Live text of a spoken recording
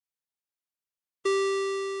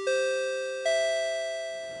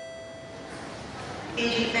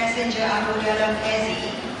Passenger aku dalam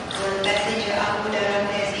Ezi. Passenger aku dalam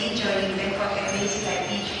Ezi joining Bangkok Airways flight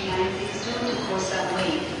B3962 to Koh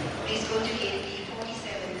Samui. Please go to gate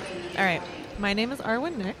B47. All right. My name is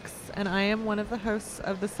Arwen Nix, and I am one of the hosts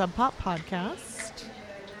of the Sub Pop podcast.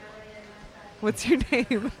 What's your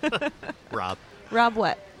name? Rob. Rob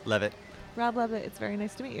what? Levitt. Rob Levitt. It's very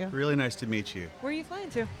nice to meet you. Really nice to meet you. Where are you flying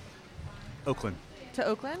to? Oakland. To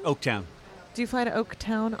Oakland? Oaktown. Do you fly to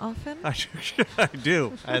Oaktown often? I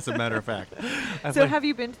do, as a matter of fact. So have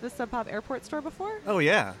you been to the Sub Pop airport store before? Oh,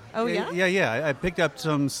 yeah. Oh, yeah? Yeah. I picked up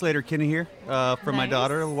some Slater Kinney here for my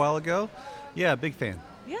daughter a while ago. Yeah, big fan.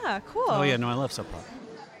 Yeah, cool. Oh, yeah, no, I love Sub Pop.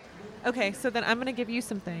 Okay, so then I'm going to give you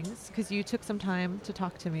some things because you took some time to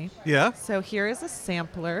talk to me. Yeah? So here is a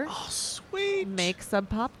sampler. Oh, sweet. Make Sub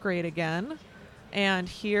Pop great again. And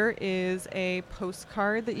here is a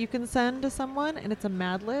postcard that you can send to someone, and it's a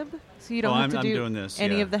Mad Lib, so you don't have to do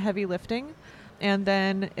any of the heavy lifting. And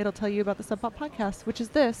then it'll tell you about the Sub Pop podcast, which is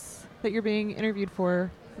this that you're being interviewed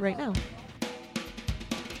for right now.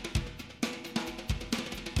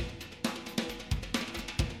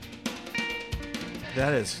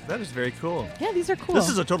 That is very cool. Yeah, these are cool. This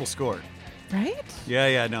is a total score. Right?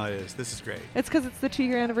 Yeah, no, it is. This is great. It's because it's the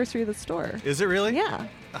 2-year anniversary of the store. Is it really? Yeah.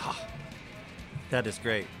 Oh, that is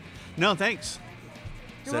great. No, thanks.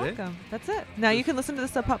 You're welcome. That's it. Now you can listen to the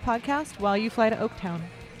Sub Pop podcast while you fly to Oaktown.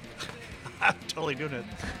 I'm totally doing it.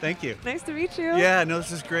 Thank you. Nice to meet you. Yeah, no,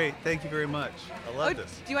 this is great. Thank you very much. I love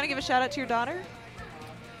this. Do you want to give a shout out to your daughter?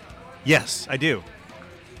 Yes, I do.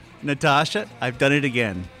 Natasha, I've done it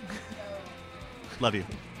again. Love you.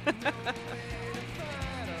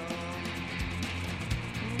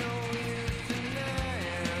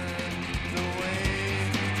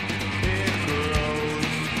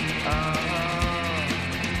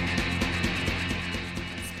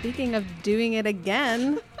 Speaking of doing it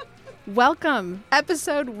again, welcome.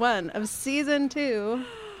 Episode 1 of Season 2,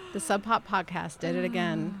 the Sub Pop podcast did it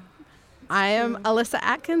again. I am Alyssa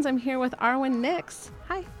Atkins. I'm here with Arwen Nix.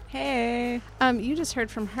 Hi. Hey. You just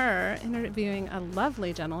heard from her interviewing a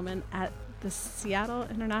lovely gentleman at the Seattle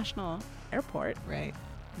International Airport. Right.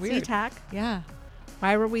 Sea-Tac. Yeah.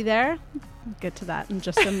 Why were we there? We'll get to that in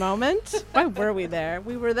just a moment. Why were we there?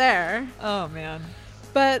 We were there. Oh, man.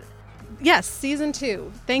 But yes, Season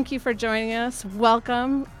 2. Thank you for joining us.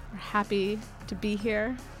 Welcome. We're happy to be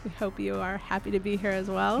here. We hope you are happy to be here as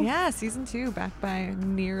well. Yeah, Season 2, backed by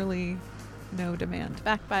nearly no demand.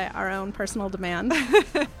 Backed by our own personal demand.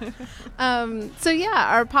 So yeah,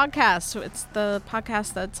 our podcast, it's the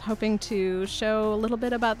podcast that's hoping to show a little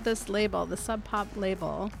bit about this label, the Sub Pop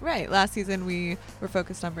label. Right. Last season, we were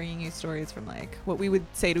focused on bringing you stories from like what we would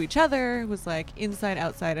say to each other was like inside,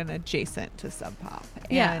 outside, and adjacent to Sub Pop.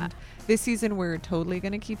 Yeah. And this season, we're totally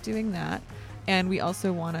going to keep doing that. And we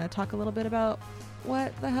also want to talk a little bit about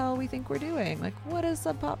what the hell we think we're doing. Like, what does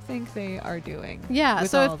Sub Pop think they are doing? Yeah,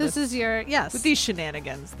 so if this is your, yes. With these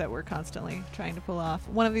shenanigans that we're constantly trying to pull off.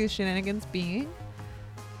 One of these shenanigans being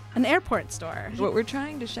an airport store. What we're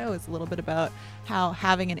trying to show is a little bit about how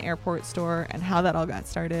having an airport store and how that all got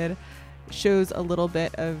started shows a little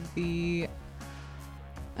bit of the,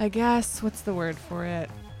 I guess, what's the word for it?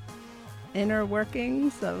 Inner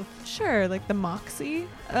workings of... Sure, like the moxie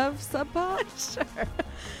of Sub Pop. Sure.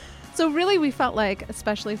 So really we felt like,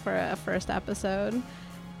 especially for a first episode,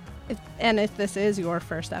 if this is your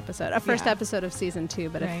first episode, episode of Season 2,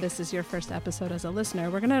 but if this is your first episode as a listener,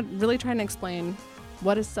 we're going to really try and explain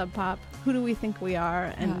what is Sub Pop, who do we think we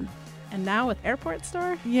are, and now with Airport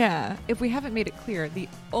Store? Yeah. If we haven't made it clear, the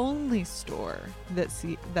only store that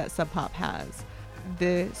Sub Pop has,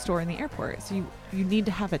 the store in the airport. So you need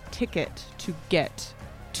to have a ticket to get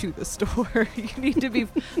to the store. You need to be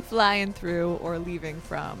flying through or leaving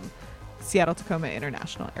from Seattle Tacoma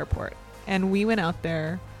International Airport. And we went out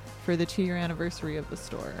there for the 2-year anniversary of the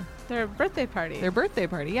store. Their birthday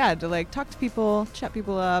party, yeah, to like talk to people, chat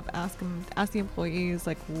people up, ask the employees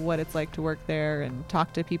like what it's like to work there, and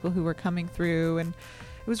talk to people who were coming through. And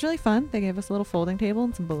it was really fun. They gave us a little folding table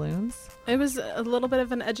and some balloons. It was a little bit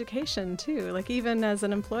of an education too. Like even as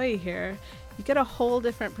an employee here, you get a whole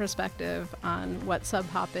different perspective on what Sub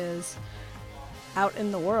Pop is out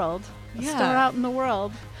in the world. A store out in the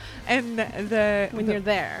world. And you're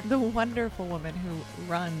there. The wonderful woman who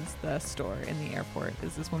runs the store in the airport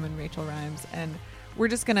is this woman, Rachel Rhymes. And we're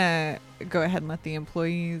just going to go ahead and let the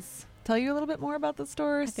employees tell you a little bit more about the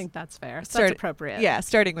store. I think that's fair. That's appropriate. Yeah,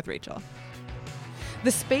 starting with Rachel.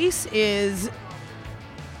 The space is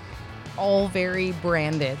all very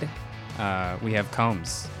branded. We have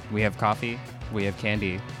combs. We have coffee. We have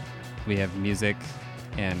candy. We have music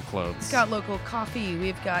and clothes. We've got local coffee.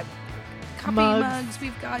 We've got coffee mugs.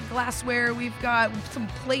 We've got glassware. We've got some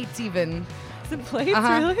plates even. Some plates,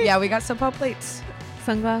 really? Yeah, we got Sub Pop plates.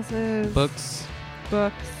 Sunglasses. Books,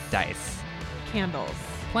 dice, Candles.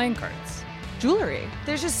 playing cards. Jewelry.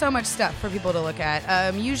 There's just so much stuff for people to look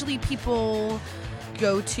at. Usually people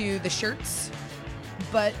go to the shirts,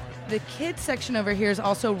 but the kids section over here is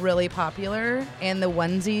also really popular, and the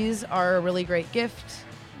onesies are a really great gift.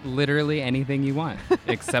 Literally anything you want,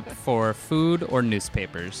 except for food or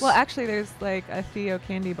newspapers. Well, actually, there's like a Theo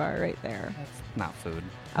candy bar right there. That's not food.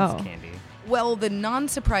 That's Oh. candy. Well, the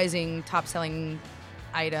non-surprising top-selling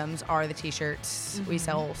items are the T-shirts. We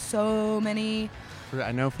sell so many.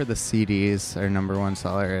 I know for the CDs, our number one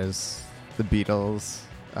seller is the Beatles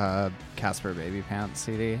Casper Baby Pants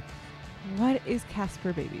CD. What is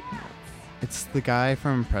Casper Baby Pants? It's the guy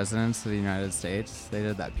from Presidents of the United States. They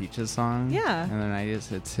did that Peaches song. Yeah. In the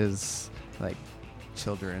 90s. It's his, like,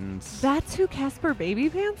 children's. That's who Casper Baby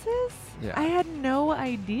Pants is? Yeah. I had no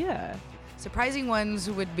idea. Surprising ones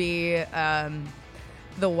would be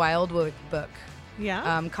the Wildwood book.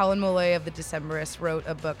 Yeah? Colin Molloy of the Decemberists wrote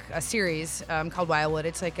a series called Wildwood.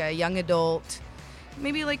 It's like a young adult,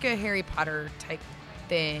 maybe like a Harry Potter type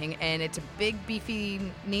thing, and it's a big, beefy,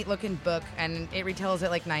 neat-looking book, and it retails at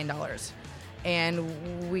like $9.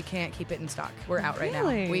 And we can't keep it in stock. We're out right now.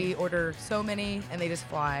 Really? We order so many, and they just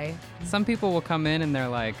fly. Some people will come in and they're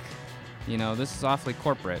like, this is awfully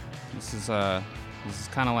corporate. This is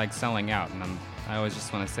kind of like selling out. And I always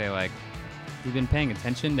just want to say, like, you've been paying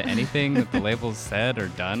attention to anything that the label's said or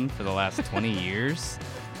done for the last 20 years?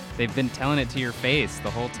 They've been telling it to your face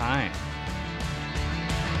the whole time.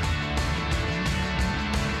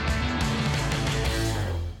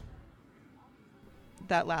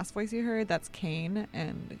 That last voice you heard, that's Kane,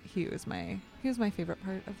 and he was my favorite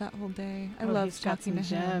part of that whole day. I love he's got talking to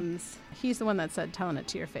some him. gems. He's the one that said telling it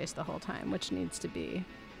to your face the whole time, which needs to be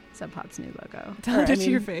Sub Pop's new logo. Tell it to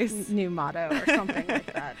your face. New motto or something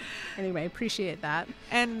like that. Anyway, appreciate that.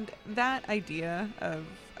 And that idea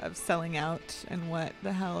of selling out and what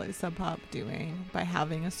the hell is Sub Pop doing by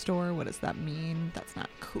having a store? What does that mean? That's not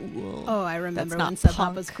cool. Oh, I remember That's when not Sub Pop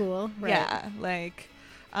punk. was cool. Right. Yeah, like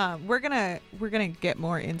we're gonna get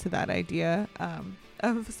more into that idea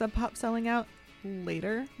of Sub Pop selling out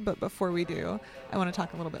later. But before we do, I want to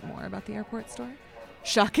talk a little bit more about the airport store.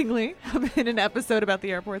 Shockingly, I'm in an episode about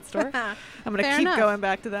the airport store. I'm going to keep going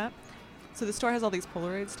back to that. So the store has all these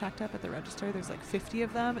Polaroids tacked up at the register. There's like 50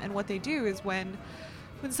 of them. And what they do is when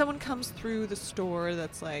someone comes through the store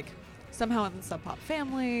that's like somehow in the Sub Pop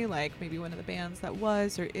family, like maybe one of the bands that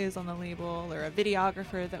was or is on the label, or a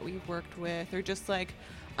videographer that we've worked with, or just like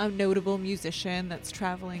a notable musician that's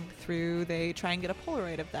traveling through, they try and get a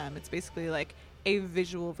Polaroid of them. It's basically like a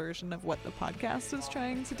visual version of what the podcast is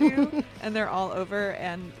trying to do. And they're all over.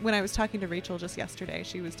 And when I was talking to Rachel just yesterday,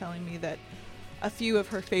 she was telling me that a few of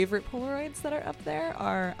her favorite Polaroids that are up there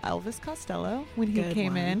are Elvis Costello when he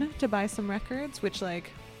came in to buy some records, which, like,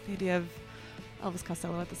 the idea of Elvis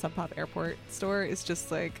Costello at the Sub Pop airport store is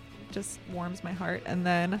just warms my heart. And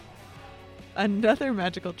then another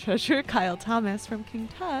magical treasure, Kyle Thomas from King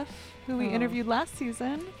Tuff, who we interviewed last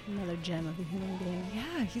season. Another gem of a human being.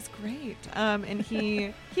 Yeah, he's great. And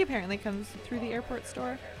he apparently comes through the airport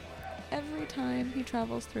store every time he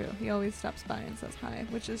travels through. He always stops by and says hi,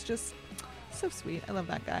 which is just so sweet. I love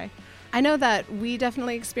that guy. I know that we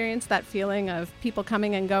definitely experienced that feeling of people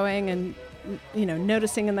coming and going and,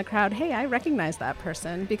 noticing in the crowd, hey, I recognize that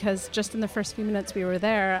person, because just in the first few minutes we were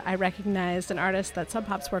there, I recognized an artist that Sub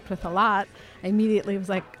Pop's worked with a lot. I immediately was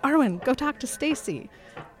like, Arwen, go talk to Stacy.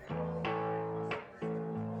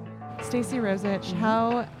 Stacy Rosich,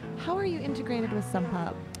 how are you integrated with Sub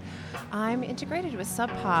Pop? I'm integrated with Sub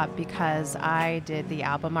Pop because I did the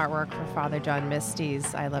album artwork for Father John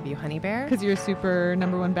Misty's I Love You Honey Bear. Because you're a super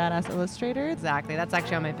 #1 badass illustrator? Exactly. That's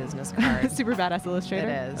actually on my business card. Super badass illustrator?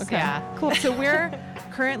 It is, okay. yeah. Cool. So we're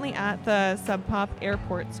currently at the Sub Pop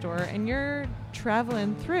airport store, and you're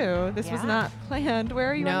traveling through. This was not planned. Where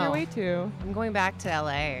are you on your way to? I'm going back to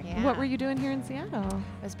LA. Yeah. What were you doing here in Seattle?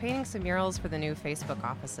 I was painting some murals for the new Facebook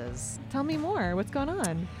offices. Tell me more. What's going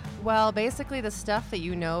on? Well, basically the stuff that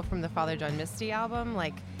you know from the Father John Misty album,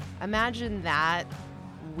 like imagine that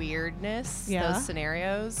weirdness, those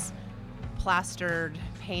scenarios, plastered,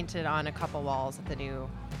 painted on a couple walls at the new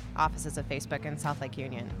offices of Facebook in South Lake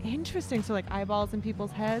Union. Interesting. So like eyeballs in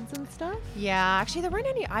people's heads and stuff? Yeah, actually there weren't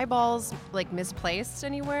any eyeballs like misplaced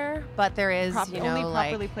anywhere, but there is, only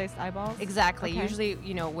properly placed eyeballs? Exactly. Okay. Usually,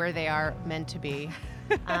 where they are meant to be.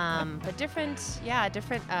 But different,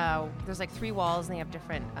 there's like 3 walls and they have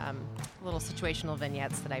different little situational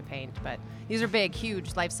vignettes that I paint, but these are big,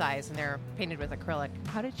 huge, life size, and they're painted with acrylic.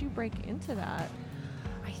 How did you break into that?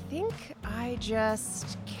 I I think I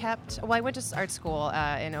just kept. Well, I went to art school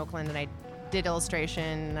in Oakland, and I did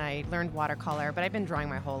illustration. I learned watercolor, but I've been drawing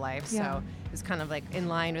my whole life, so it was kind of like in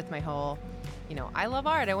line with my whole, I love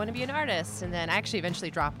art. I want to be an artist. And then I actually eventually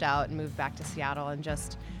dropped out and moved back to Seattle, and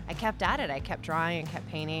I kept at it. I kept drawing and kept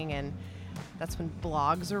painting, and that's when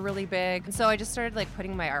blogs were really big. And so I just started like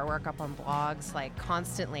putting my artwork up on blogs like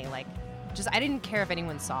constantly, like I didn't care if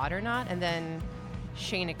anyone saw it or not. And then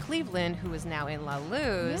Shayna Cleveland, who is now in La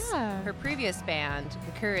Luz, her previous band,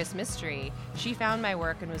 The Curious Mystery, she found my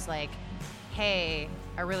work and was like, hey,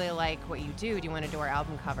 I really like what you do. Do you want to do our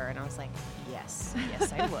album cover? And I was like, yes,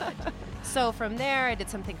 I would. So from there, I did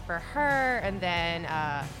something for her. And then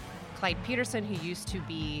Clyde Peterson, who used to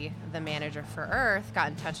be the manager for Earth, got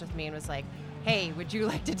in touch with me and was like, hey, would you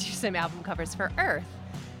like to do some album covers for Earth?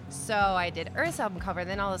 So I did Earth's album cover, and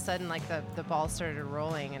then all of a sudden, like, the ball started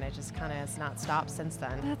rolling, and it just kind of has not stopped since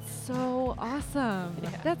then. That's so awesome. Yeah.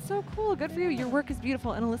 That's so cool. Good for you. Your work is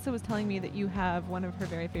beautiful. And Alyssa was telling me that you have one of her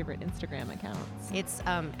very favorite Instagram accounts. It's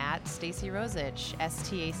at Stacey Rosich,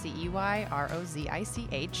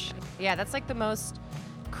 STACEYROZICH. Yeah, that's like the most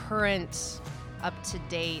current,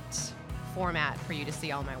 up-to-date format for you to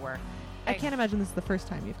see all my work. I can't imagine this is the first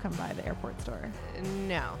time you've come by the airport store.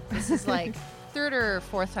 No. This is like third or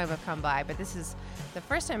fourth time I've come by, but this is the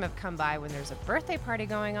first time I've come by when there's a birthday party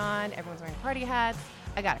going on. Everyone's wearing party hats.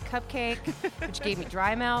 I got a cupcake, which gave me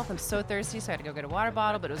dry mouth. I'm so thirsty, so I had to go get a water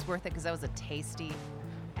bottle, but it was worth it because that was a tasty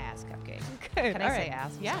ass cupcake. Good. Can I say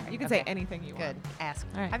ass? I'm Yeah, sorry. you can Okay. say anything you want. Good. Ass.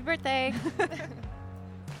 All right. Happy birthday.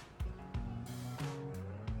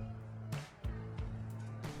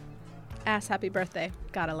 Ass happy birthday.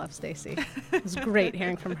 Gotta love Stacey. It was great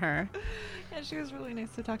hearing from her. Yeah, she was really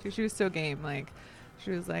nice to talk to. She was so game. Like,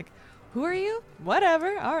 she was like, who are you?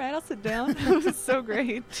 Whatever. All right, I'll sit down. It was so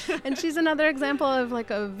great. And she's another example of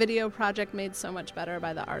like a video project made so much better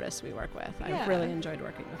by the artists we work with. Yeah. I've really enjoyed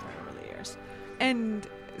working with her over the years. And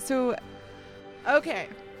so, okay.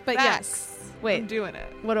 But facts. yes, wait, I'm doing it.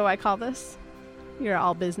 what do I call this? You're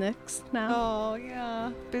all business now? Oh,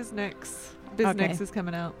 yeah. Biznix. Biznix Okay. is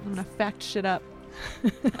coming out. I'm going to fact shit up.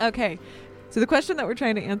 Okay. So the question that we're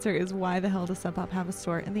trying to answer is why the hell does Sub Pop have a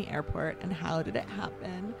store in the airport and how did it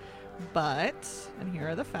happen? But, and here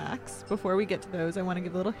are the facts. Before we get to those, I want to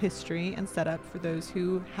give a little history and setup for those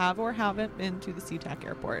who have or haven't been to the Sea-Tac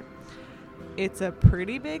airport. It's a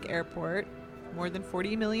pretty big airport. More than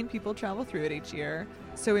 40 million people travel through it each year.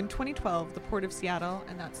 So in 2012, the Port of Seattle,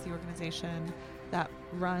 and that's the organization that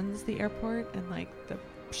runs the airport and like the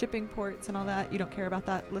shipping ports and all that. You don't care about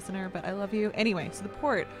that, listener, but I love you. Anyway, so the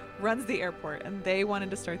port runs the airport and they wanted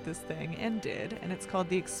to start this thing and did. And it's called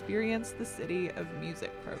the Experience the City of Music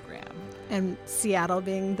program. And Seattle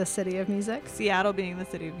being the city of music? Seattle being the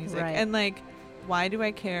city of music. Right. And like, why do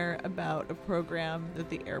I care about a program that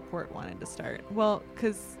the airport wanted to start? Well,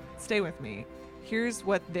 because stay with me. Here's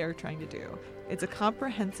what they're trying to do. It's a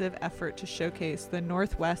comprehensive effort to showcase the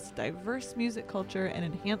Northwest's diverse music culture and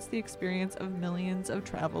enhance the experience of millions of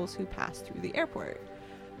travelers who pass through the airport.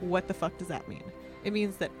 What the fuck does that mean? It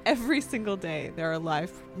means that every single day there are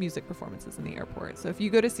live music performances in the airport. So if you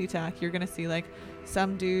go to Sea-Tac, you're going to see like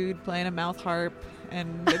some dude playing a mouth harp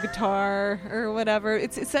and a guitar or whatever.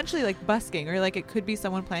 It's essentially like busking, or like it could be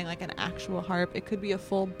someone playing like an actual harp. It could be a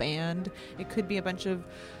full band. It could be a bunch of,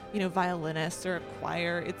 violinists or a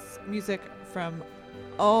choir. It's music from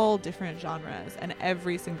all different genres, and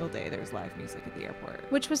every single day there's live music at the airport.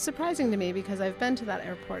 Which was surprising to me because I've been to that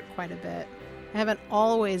airport quite a bit. I haven't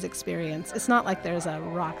always experienced. It's not like there's a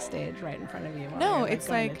rock stage right in front of you. No, you're, it's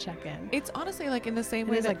going like to check in. It's honestly like in the same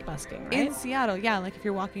way It is that like busking, right? in Seattle, yeah, like if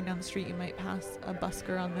you're walking down the street, you might pass a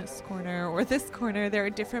busker on this corner or this corner. There are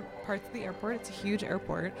different parts of the airport. It's a huge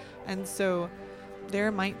airport, and so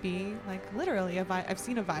there might be like literally I've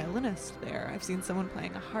seen a violinist there. I've seen someone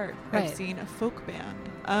playing a harp. Right. I've seen a folk band.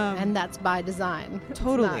 And that's by design. It's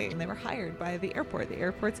Totally. not- And they were hired by the airport. The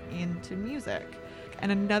airport's into music.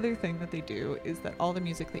 And another thing that they do is that all the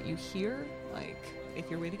music that you hear, like if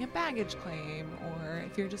you're waiting a baggage claim or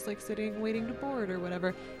if you're just like sitting waiting to board or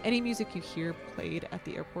whatever, any music you hear played at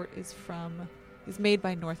the airport is made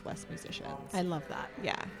by Northwest musicians. I love that.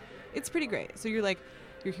 Yeah. It's pretty great. So you're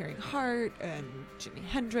hearing Hart and Jimi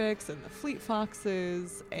Hendrix and the Fleet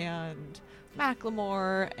Foxes and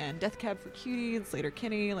Macklemore and Death Cab for Cutie and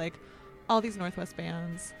Slater-Kinney, like all these Northwest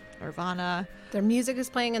bands, Nirvana. Their music is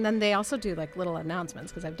playing, and then they also do like little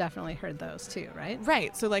announcements because I've definitely heard those too, right?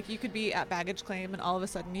 Right. So like you could be at baggage claim and all of a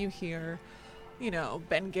sudden you hear,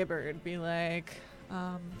 Ben Gibbard be like,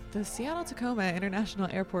 the Seattle-Tacoma International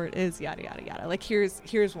Airport is yada, yada, yada. Like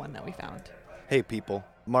here's one that we found. Hey people,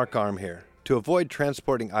 Mark Arm here. To avoid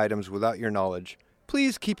transporting items without your knowledge,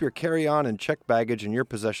 Please keep your carry-on and checked baggage in your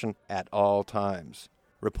possession at all times.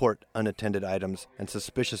 Report unattended items and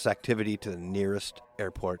suspicious activity to the nearest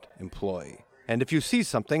airport employee. And if you see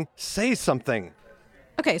something, say something.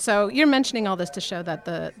 Okay, so you're mentioning all this to show that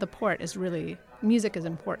the port is really, music is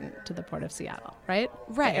important to the Port of Seattle, right?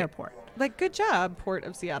 Right. The airport. Like, good job, Port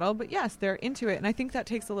of Seattle. But yes, they're into it. And I think that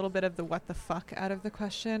takes a little bit of the what the fuck out of the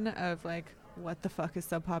question of, like, what the fuck is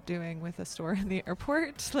Sub Pop doing with a store in the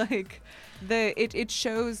airport? Like, it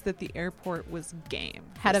shows that the airport was game.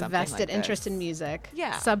 Had a vested interest in music.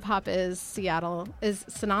 Yeah. Sub Pop is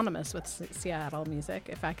synonymous with Seattle music,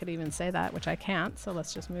 if I could even say that, which I can't. So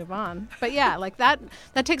let's just move on. But yeah, like that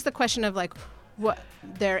takes the question of like what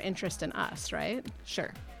their interest in us, right?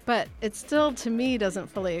 Sure. But it still, to me, doesn't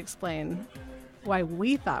fully explain why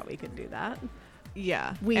we thought we could do that.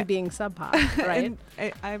 Yeah. We being Sub Pop, right?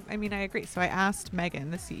 I mean, I agree. So I asked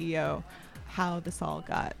Megan, the CEO, how this all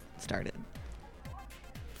got started.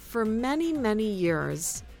 For many, many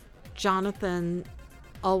years, Jonathan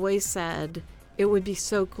always said it would be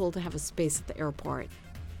so cool to have a space at the airport.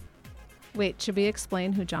 Wait, should we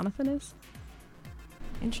explain who Jonathan is?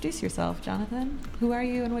 Introduce yourself, Jonathan. Who are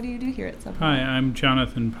you and what do you do here at Sub Pop? Hi, I'm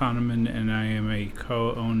Jonathan Poneman, and I am a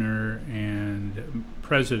co-owner and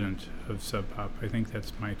president of Sub Pop. I think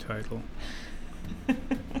that's my title.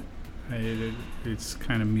 It's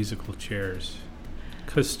kind of musical chairs.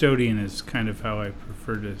 Custodian is kind of how I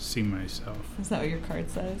prefer to see myself. Is that what your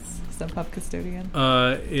card says? Sub Pop custodian?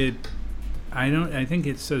 I think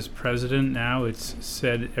it says president now. It's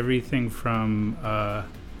said everything from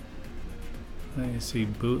let me see,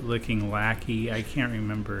 bootlicking lackey. I can't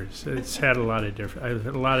remember. It's had a lot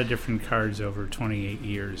of different cards over 28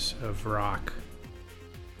 years of rock.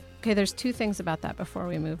 Okay, there's two things about that before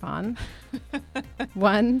we move on.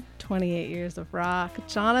 One, 28 years of rock.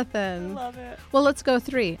 Jonathan. I love it. Well, let's go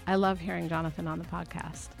 3. I love hearing Jonathan on the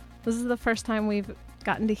podcast. This is the first time we've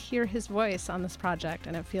gotten to hear his voice on this project,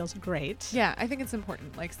 and it feels great. Yeah, I think it's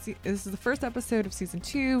important. Like, this is the first episode of season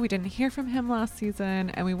 2. We didn't hear from him last season,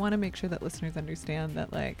 and we want to make sure that listeners understand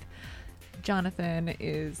that, like, Jonathan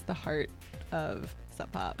is the heart of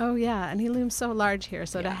Sub Pop. Oh, yeah, and he looms so large here,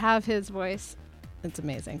 so to have his voice, it's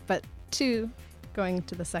amazing. But 2, going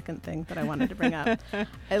to the second thing that I wanted to bring up,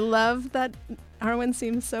 I love that Arwen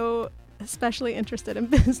seems so especially interested in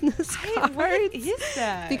business cards. What is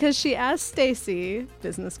that? Because she asked Stacy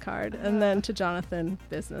business card and then to Jonathan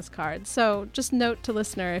business card. So just note to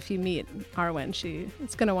listener, if you meet Arwen, she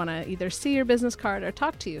is going to want to either see your business card or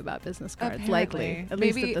talk to you about business cards. Apparently. Likely, at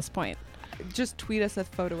least at this point. Just tweet us a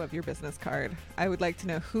photo of your business card. I would like to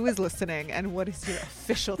know who is listening and what is your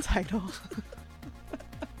official title.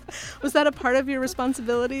 Was that a part of your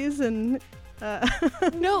responsibilities and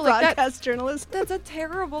no, broadcast journalism? That's a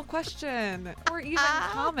terrible question. Or even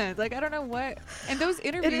comments. Like, I don't know what. And those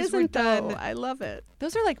interviews were isn't, done. though. I love it.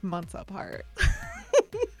 Those are like months apart.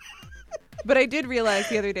 But I did realize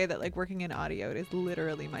the other day that, like, working in audio, it is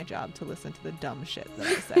literally my job to listen to the dumb shit that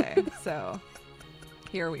I say. So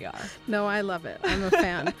here we are. No, I love it. I'm a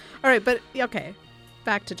fan. All right, but okay.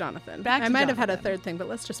 Back to Jonathan. I might have had a third thing, but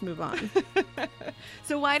let's just move on.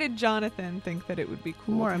 So why did Jonathan think that it would be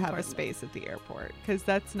cool More to have a important. space at the airport? Because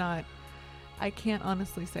that's not, I can't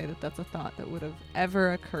honestly say that that's a thought that would have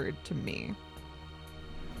ever occurred to me.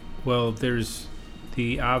 Well, there's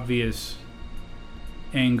the obvious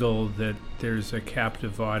angle that there's a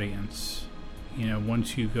captive audience. You know,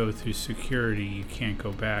 once you go through security, you can't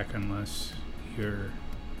go back unless you're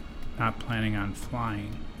not planning on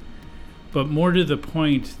flying. But more to the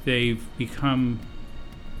point, they've become,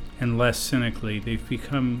 and less cynically, they've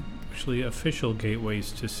become actually official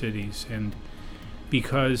gateways to cities. And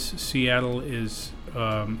because Seattle is,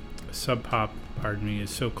 Sub Pop, is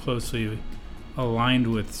so closely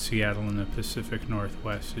aligned with Seattle in the Pacific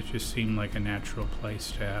Northwest, it just seemed like a natural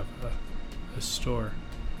place to have a store.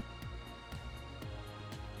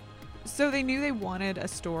 So they knew they wanted a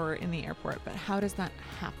store in the airport, but how does that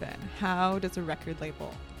happen? How does a record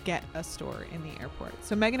label get a store in the airport?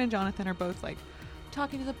 So Megan and Jonathan are both like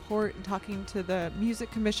talking to the port and talking to the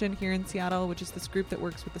Music Commission here in Seattle, which is this group that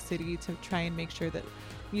works with the city to try and make sure that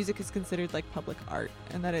music is considered like public art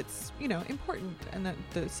and that it's, you know, important and that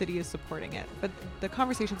the city is supporting it. But the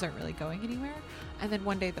conversations aren't really going anywhere. And then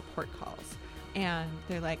one day the port calls and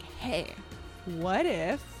they're like, hey, what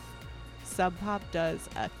if Sub Pop does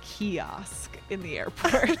a kiosk in the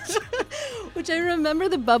airport? Which I remember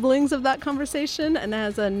the bubblings of that conversation, and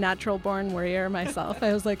as a natural born worrier myself,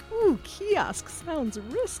 I was like, ooh, kiosk sounds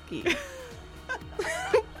risky.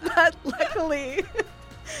 But luckily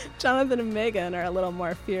Jonathan and Megan are a little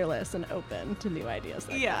more fearless and open to new ideas.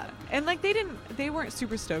 And like they weren't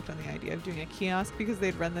super stoked on the idea of doing a kiosk because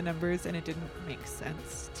they'd run the numbers and it didn't make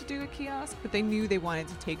sense to do a kiosk, but they knew they wanted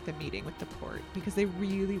to take the meeting with the port because they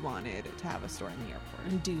really wanted to have a store in the airport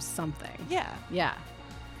and do something. Yeah.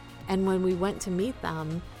 And when we went to meet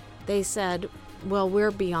them, they said, well,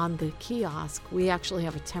 we're beyond the kiosk. We actually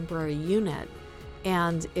have a temporary unit.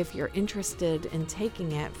 And if you're interested in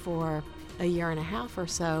taking it for a year and a half or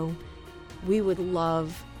so, we would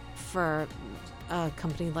love for a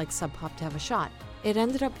company like Sub Pop to have a shot. It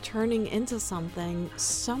ended up turning into something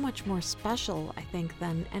so much more special, I think,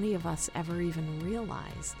 than any of us ever even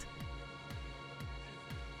realized.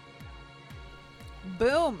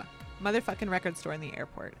 Boom! Motherfucking record store in the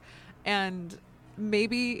airport. And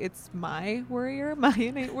maybe it's my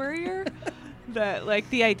innate worrier, that like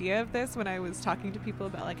the idea of this when I was talking to people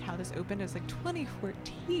about like how this opened is like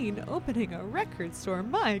 2014 opening a record store.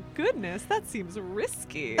 My goodness, that seems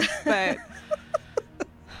risky. But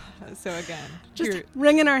so again, just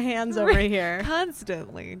wringing our hands over here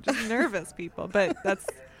constantly, just nervous people. But that's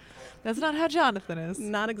not how Jonathan is.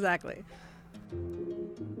 Not exactly.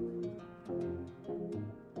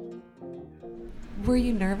 Were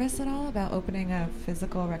you nervous at all about opening a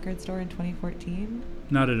physical record store in 2014?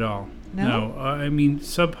 Not at all. No? I mean,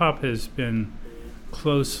 Sub Pop has been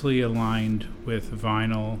closely aligned with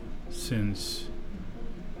vinyl since,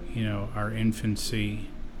 our infancy.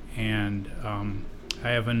 And I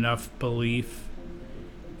have enough belief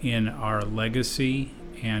in our legacy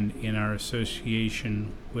and in our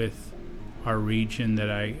association with our region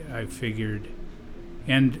that I figured,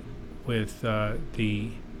 and with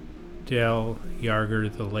the Dale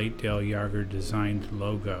Yarger, the late Dale Yarger designed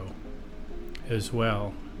logo as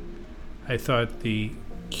well. I thought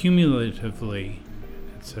cumulatively,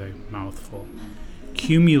 it's a mouthful,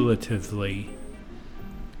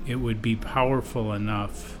 it would be powerful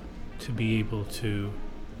enough to be able to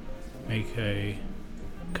make a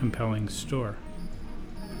compelling store.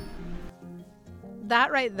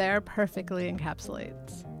 That right there perfectly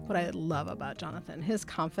encapsulates what I love about Jonathan. His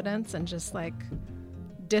confidence and just like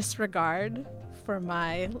disregard for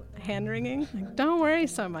my hand wringing. Like, don't worry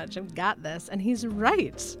so much. I've got this. And he's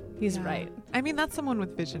right. He's right. I mean, that's someone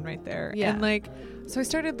with vision right there. Yeah. And like, so I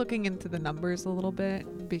started looking into the numbers a little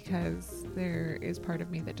bit because there is part of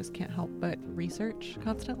me that just can't help but research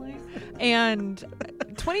constantly. And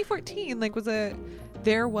 2014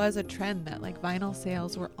 there was a trend that like vinyl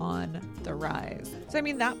sales were on the rise. So I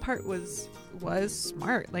mean, that part was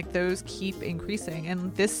smart. Like those keep increasing.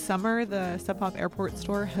 And this summer, the Sub Pop Airport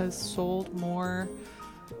store has sold more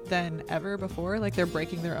than ever before. Like they're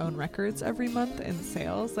breaking their own records every month in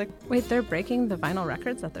sales. Like, wait, they're breaking the vinyl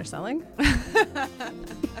records that they're selling?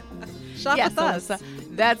 Shop yes, with us. Alyssa,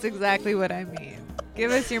 that's exactly what I mean. Give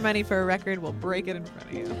us your money for a record, we'll break it in front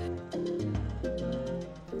of you.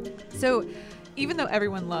 So even though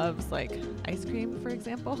everyone loves like ice cream, for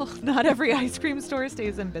example, not every ice cream store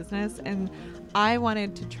stays in business. And I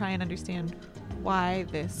wanted to try and understand why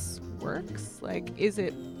this works. Like, is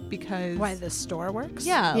it because... Why the store works?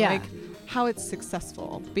 Yeah. Like how it's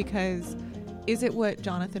successful. Because is it what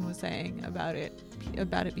Jonathan was saying about it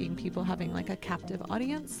being people having like a captive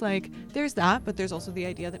audience? Like there's that, but there's also the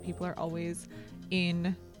idea that people are always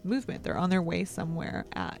in movement. They're on their way somewhere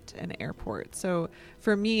at an airport. So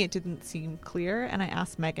for me, it didn't seem clear, and I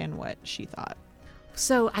asked Megan what she thought.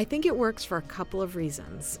 So I think it works for a couple of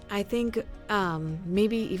reasons. I think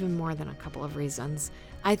maybe even more than a couple of reasons.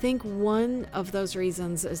 I think one of those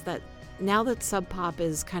reasons is that now that Sub Pop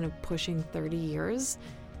is kind of pushing 30 years,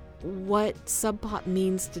 what Sub Pop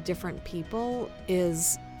means to different people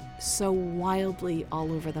is so wildly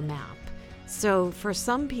all over the map. So for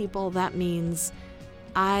some people, that means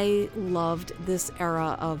I loved this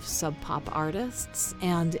era of Sub Pop artists,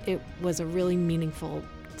 and it was a really meaningful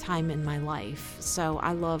time in my life. So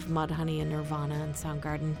I love Mudhoney and Nirvana and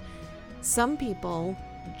Soundgarden. Some people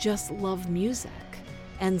just love music,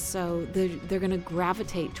 and so they're going to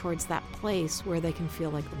gravitate towards that place where they can feel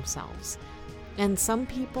like themselves. And some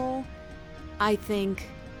people, I think,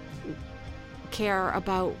 care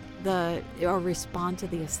about or respond to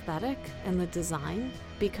the aesthetic and the design,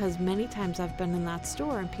 because many times I've been in that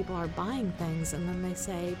store and people are buying things and then they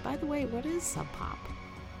say, by the way, what is Sub Pop?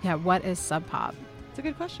 Yeah, what is Sub Pop? It's a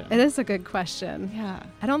good question. It is a good question. Yeah.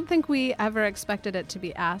 I don't think we ever expected it to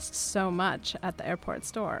be asked so much at the airport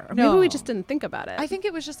store. Or No. maybe we just didn't think about it. I think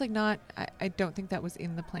it was just like I don't think that was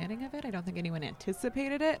in the planning of it. I don't think anyone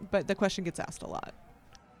anticipated it, but the question gets asked a lot.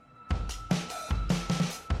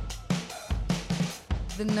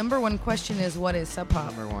 The number one question is, what is Sub Pop?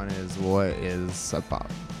 Number one is, what is Sub Pop?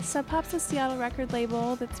 Sub Pop's a Seattle record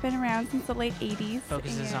label that's been around since the late 80s.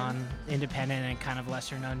 Focuses on independent and kind of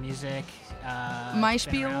lesser-known music. My It's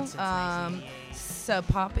been spiel, around since 1988. Sub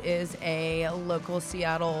Pop is a local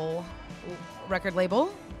Seattle record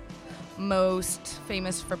label, most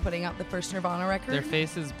famous for putting out the first Nirvana record. Their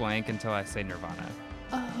face is blank until I say Nirvana.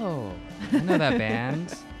 Oh, I know that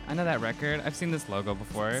band. I know that record. I've seen this logo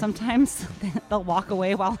before. Sometimes they'll walk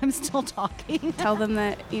away while I'm still talking. Tell them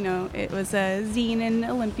that, it was a zine in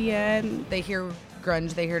Olympia. And They hear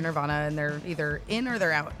grunge, they hear Nirvana, and they're either in or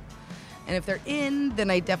they're out. And if they're in,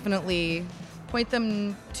 then I definitely point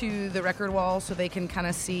them to the record wall so they can kind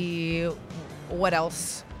of see what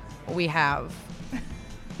else we have.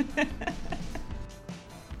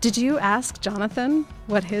 Did you ask Jonathan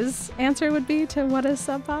what his answer would be to what is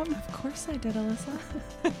Sub Pop? Of course I did,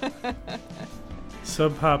 Alyssa.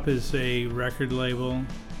 Sub Pop is a record label,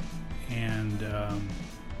 and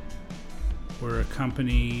we're a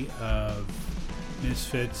company of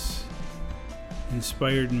misfits,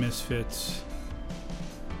 inspired misfits,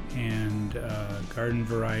 and garden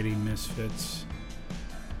variety misfits,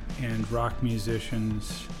 and rock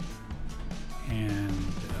musicians, and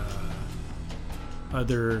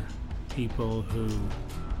other people who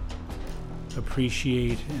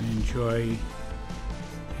appreciate and enjoy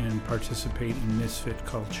and participate in misfit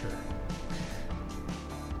culture.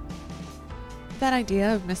 That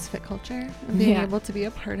idea of misfit culture and being Yeah. able to be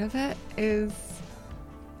a part of it is,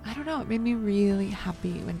 I don't know, it made me really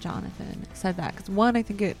happy when Jonathan said that. Because one, I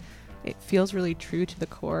think it feels really true to the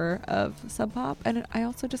core of Sub Pop. And I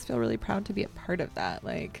also just feel really proud to be a part of that.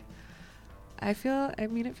 Like, it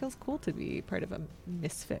feels cool to be part of a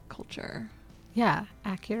misfit culture. Yeah,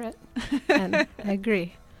 accurate. And I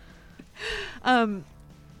agree.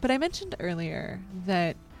 But I mentioned earlier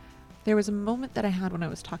that there was a moment that I had when I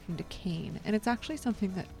was talking to Kane, and it's actually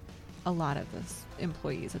something that a lot of us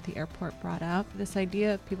employees at the airport brought up, this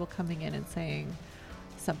idea of people coming in and saying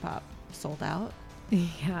Sub Pop sold out.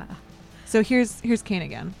 Yeah. So here's Kane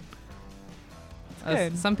again.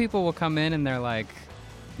 Good. Some people will come in and they're like,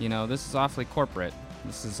 this is awfully corporate.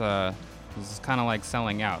 This is kind of like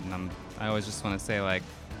selling out. And I always just want to say, like,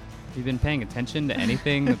 have you been paying attention to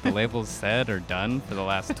anything that the label's said or done for the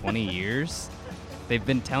last 20 years? They've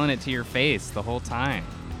been telling it to your face the whole time.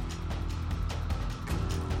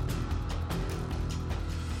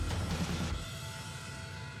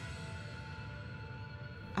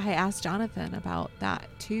 I asked Jonathan about that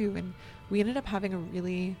too, and we ended up having a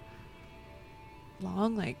really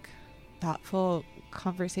long, thoughtful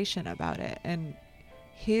conversation about it. And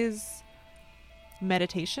his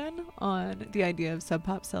meditation on the idea of Sub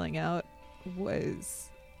Pop selling out was,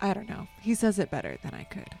 I don't know, he says it better than I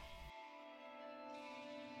could.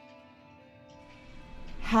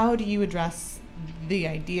 How do you address the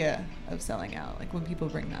idea of selling out, when people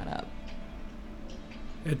bring that up?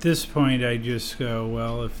 At this point, I just go,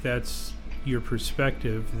 well, if that's your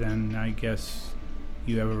perspective, then I guess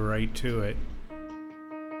you have a right to it.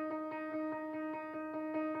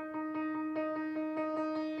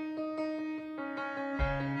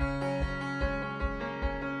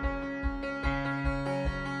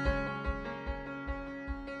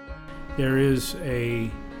 There is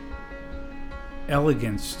a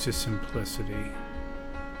elegance to simplicity,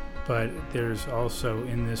 but there's also,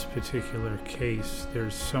 in this particular case,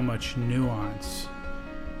 there's so much nuance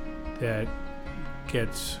that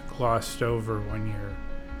gets glossed over when you're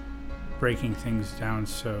breaking things down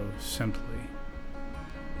so simply.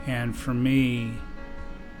 And for me,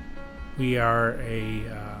 we are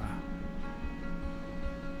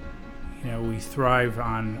we thrive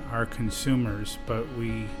on our consumers, but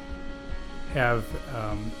we have,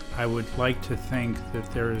 I would like to think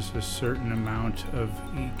that there is a certain amount of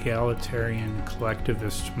egalitarian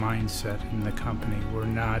collectivist mindset in the company. We're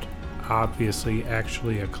not obviously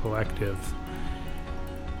actually a collective,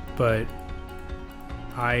 but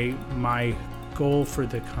my goal for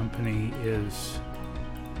the company is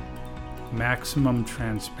maximum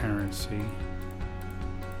transparency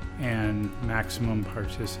and maximum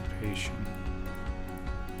participation.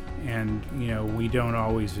 And, we don't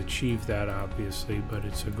always achieve that, obviously, but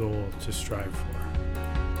it's a goal to strive for.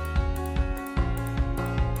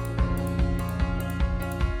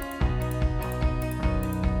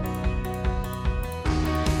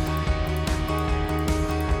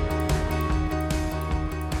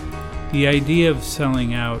 The idea of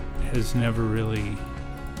selling out has never really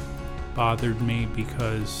bothered me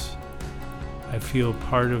because I feel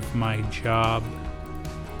part of my job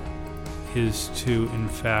is to, in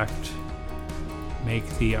fact, make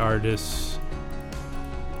the artists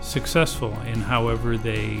successful in however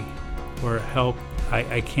they, or help,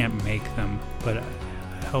 I can't make them, but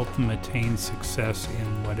help them attain success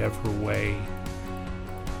in whatever way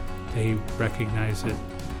they recognize it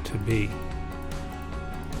to be.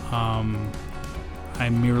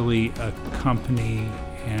 I'm merely accompany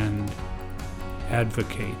and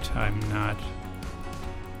advocate. I'm not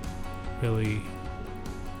really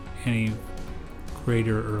any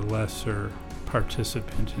greater or lesser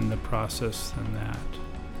participant in the process than that.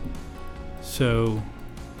 So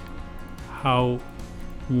how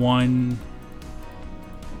one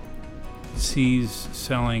sees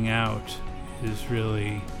selling out is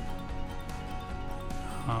really,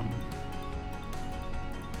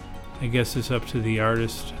 I guess it's up to the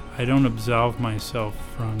artist. I don't absolve myself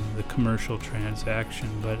from the commercial transaction,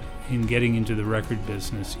 but in getting into the record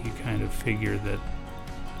business, you kind of figure that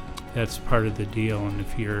that's part of the deal, and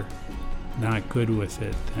if you're not good with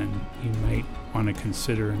it, then you might want to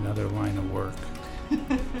consider another line of work.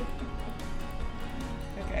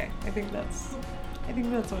 Okay, I think that's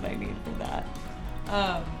what I need for that.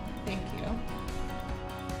 Thank you.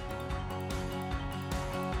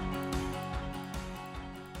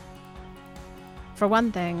 For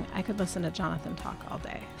one thing, I could listen to Jonathan talk all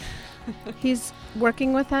day. He's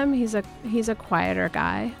working with him. He's a quieter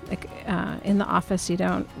guy. Like in the office,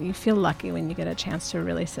 you feel lucky when you get a chance to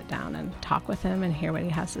really sit down and talk with him and hear what he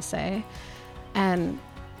has to say. And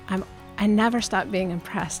I never stop being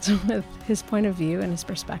impressed with his point of view and his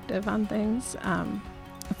perspective on things.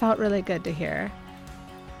 It felt really good to hear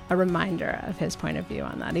a reminder of his point of view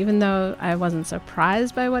on that. Even though I wasn't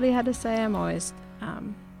surprised by what he had to say, I'm always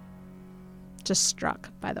just struck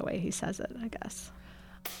by the way he says it, I guess.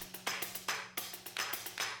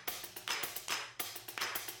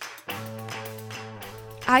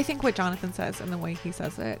 I think what Jonathan says and the way he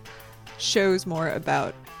says it shows more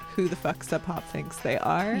about who the fuck Sub Pop thinks they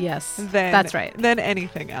are. Yes, that's right. Than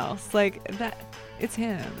anything else. Like that, it's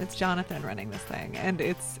him. It's Jonathan running this thing, and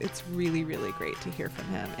it's really, really great to hear from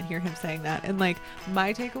him and hear him saying that. And like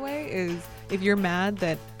my takeaway is, if you're mad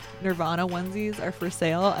that Nirvana onesies are for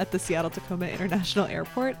sale at the Seattle Tacoma International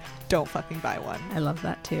Airport, don't fucking buy one. I love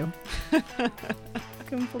that too.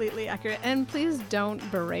 Completely accurate. And please don't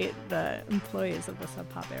berate the employees of the Sub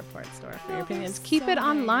Pop Airport store for your opinions. Keep it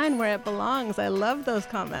online where it belongs. I love those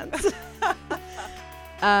comments.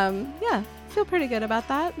 Yeah, feel pretty good about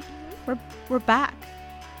that. We're back.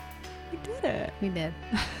 We did it. We did.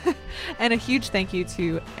 And a huge thank you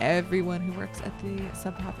to everyone who works at the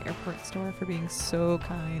Sub Pop Airport store for being so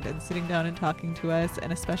kind and sitting down and talking to us.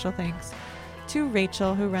 And a special thanks to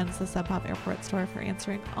Rachel, who runs the Sub Pop Airport store, for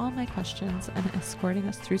answering all my questions and escorting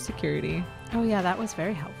us through security. Oh yeah, that was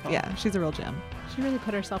very helpful. Yeah, she's a real gem. She really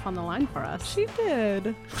put herself on the line for us. She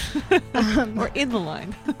did. Or in the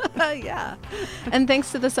line. Yeah. And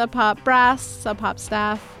thanks to the Sub Pop brass, Sub Pop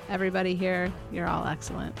staff, everybody here. You're all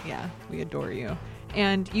excellent. Yeah, we adore you.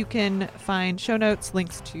 And you can find show notes,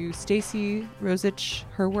 links to Stacy Rosich,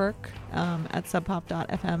 her work, at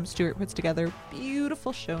subpop.fm. Stuart puts together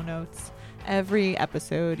beautiful show notes every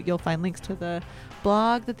episode. You'll find links to the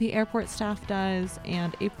blog that the airport staff does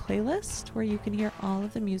and a playlist where you can hear all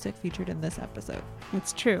of the music featured in this episode.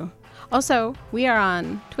 It's true. Also, we are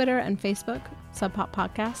on Twitter and Facebook, Sub Pop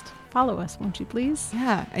Podcast. Follow us, won't you please?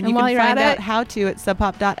 Yeah, and you can find out how to at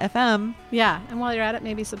subpop.fm. Yeah, and while you're at it,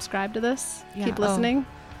 maybe subscribe to this. Yeah. Keep listening.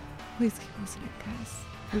 Please keep listening,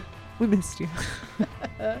 guys. We missed you.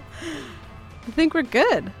 I think we're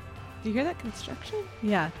good. Do you hear that construction?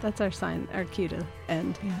 Yeah, that's our sign, our cue to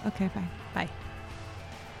end. Yeah, okay, bye. Bye.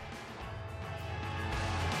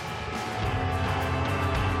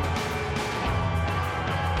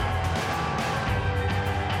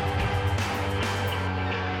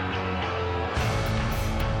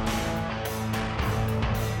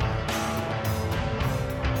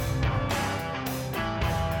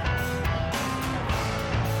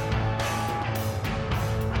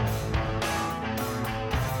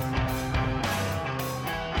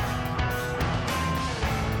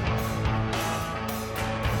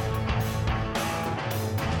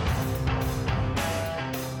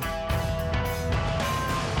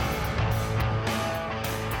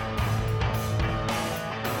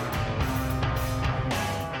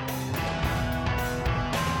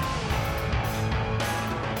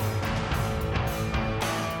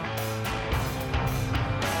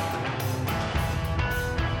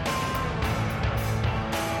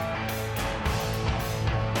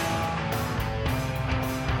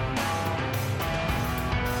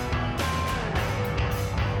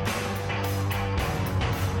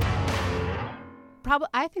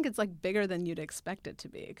 I think it's like bigger than you'd expect it to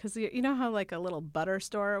be, because you know how like a little butter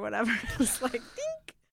store or whatever is like ding